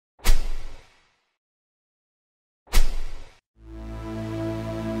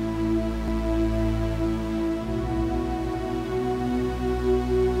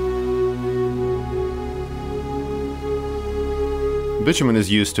Bitumen is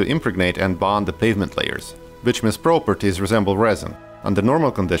used to impregnate and bond the pavement layers. Bitumen's properties resemble resin. Under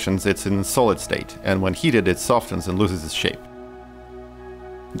normal conditions, it's in a solid state, and when heated, it softens and loses its shape.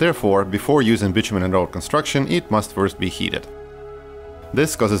 Therefore, before using bitumen in road construction, it must first be heated.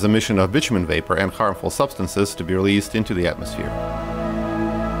 This causes emission of bitumen vapor and harmful substances to be released into the atmosphere.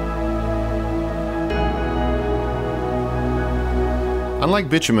 Unlike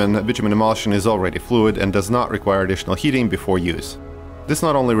bitumen emulsion is already fluid and does not require additional heating before use. This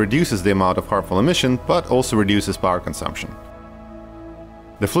not only reduces the amount of harmful emission, but also reduces power consumption.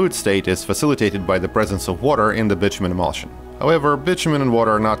 The fluid state is facilitated by the presence of water in the bitumen emulsion. However, bitumen and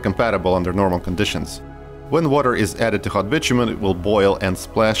water are not compatible under normal conditions. When water is added to hot bitumen, it will boil and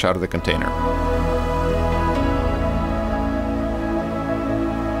splash out of the container.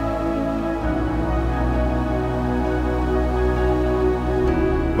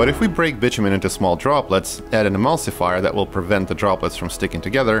 But if we break bitumen into small droplets, add an emulsifier that will prevent the droplets from sticking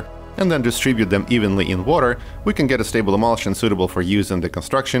together, and then distribute them evenly in water, we can get a stable emulsion suitable for use in the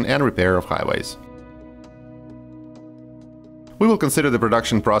construction and repair of highways. We will consider the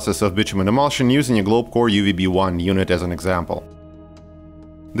production process of bitumen emulsion using a GlobeCore UVB1 unit as an example.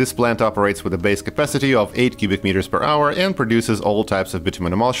 This plant operates with a base capacity of 8 cubic meters per hour and produces all types of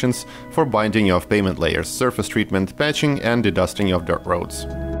bitumen emulsions for binding of pavement layers, surface treatment, patching, and dedusting of dirt roads.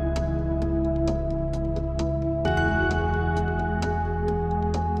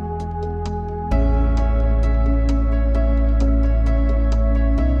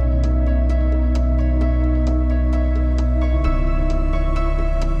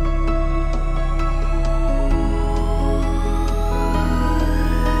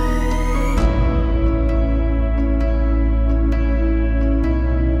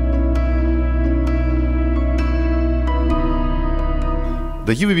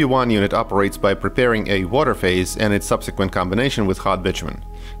 The UVB1 unit operates by preparing a water phase and its subsequent combination with hot bitumen.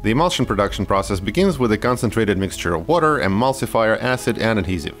 The emulsion production process begins with a concentrated mixture of water, emulsifier, acid, and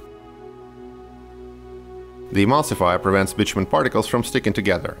adhesive. The emulsifier prevents bitumen particles from sticking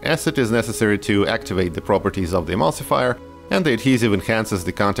together. Acid is necessary to activate the properties of the emulsifier, and the adhesive enhances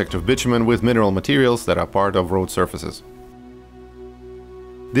the contact of bitumen with mineral materials that are part of road surfaces.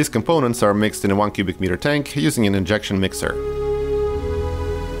 These components are mixed in a 1 cubic meter tank using an injection mixer.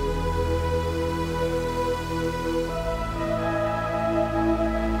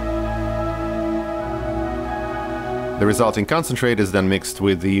 The resulting concentrate is then mixed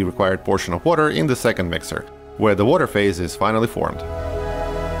with the required portion of water in the second mixer, where the water phase is finally formed.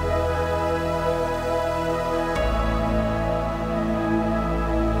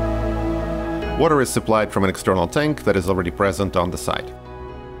 Water is supplied from an external tank that is already present on the site.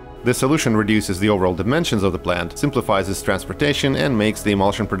 This solution reduces the overall dimensions of the plant, simplifies its transportation, and makes the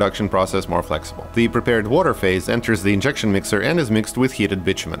emulsion production process more flexible. The prepared water phase enters the injection mixer and is mixed with heated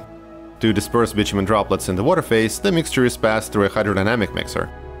bitumen. To disperse bitumen droplets in the water phase, the mixture is passed through a hydrodynamic mixer,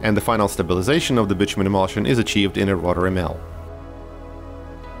 and the final stabilization of the bitumen emulsion is achieved in a rotary mill.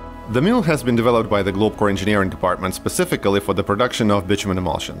 The mill has been developed by the GlobeCore engineering department specifically for the production of bitumen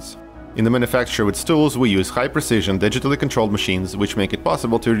emulsions. In the manufacture of its tools, we use high-precision, digitally controlled machines which make it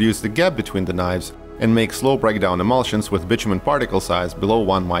possible to reduce the gap between the knives and make slow breakdown emulsions with bitumen particle size below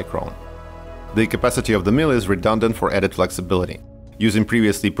 1 micron. The capacity of the mill is redundant for added flexibility. Using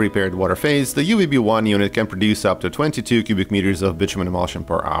previously prepared water phase, the UVB1 unit can produce up to 22 cubic meters of bitumen emulsion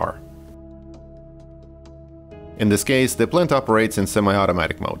per hour. In this case, the plant operates in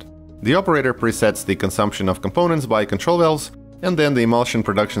semi-automatic mode. The operator presets the consumption of components by control valves, and then the emulsion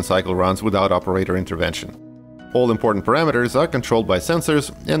production cycle runs without operator intervention. All important parameters are controlled by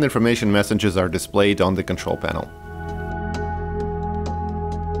sensors, and information messages are displayed on the control panel.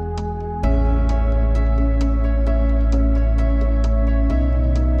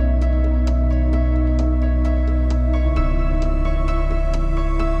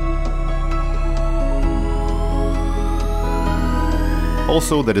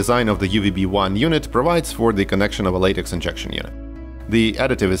 Also, the design of the UVB1 unit provides for the connection of a latex injection unit. The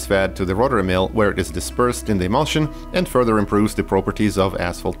additive is fed to the rotary mill where it is dispersed in the emulsion and further improves the properties of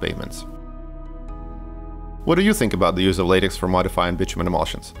asphalt pavements. What do you think about the use of latex for modifying bitumen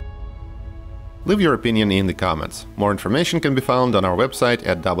emulsions? Leave your opinion in the comments. More information can be found on our website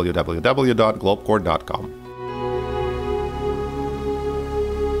at www.globecore.com.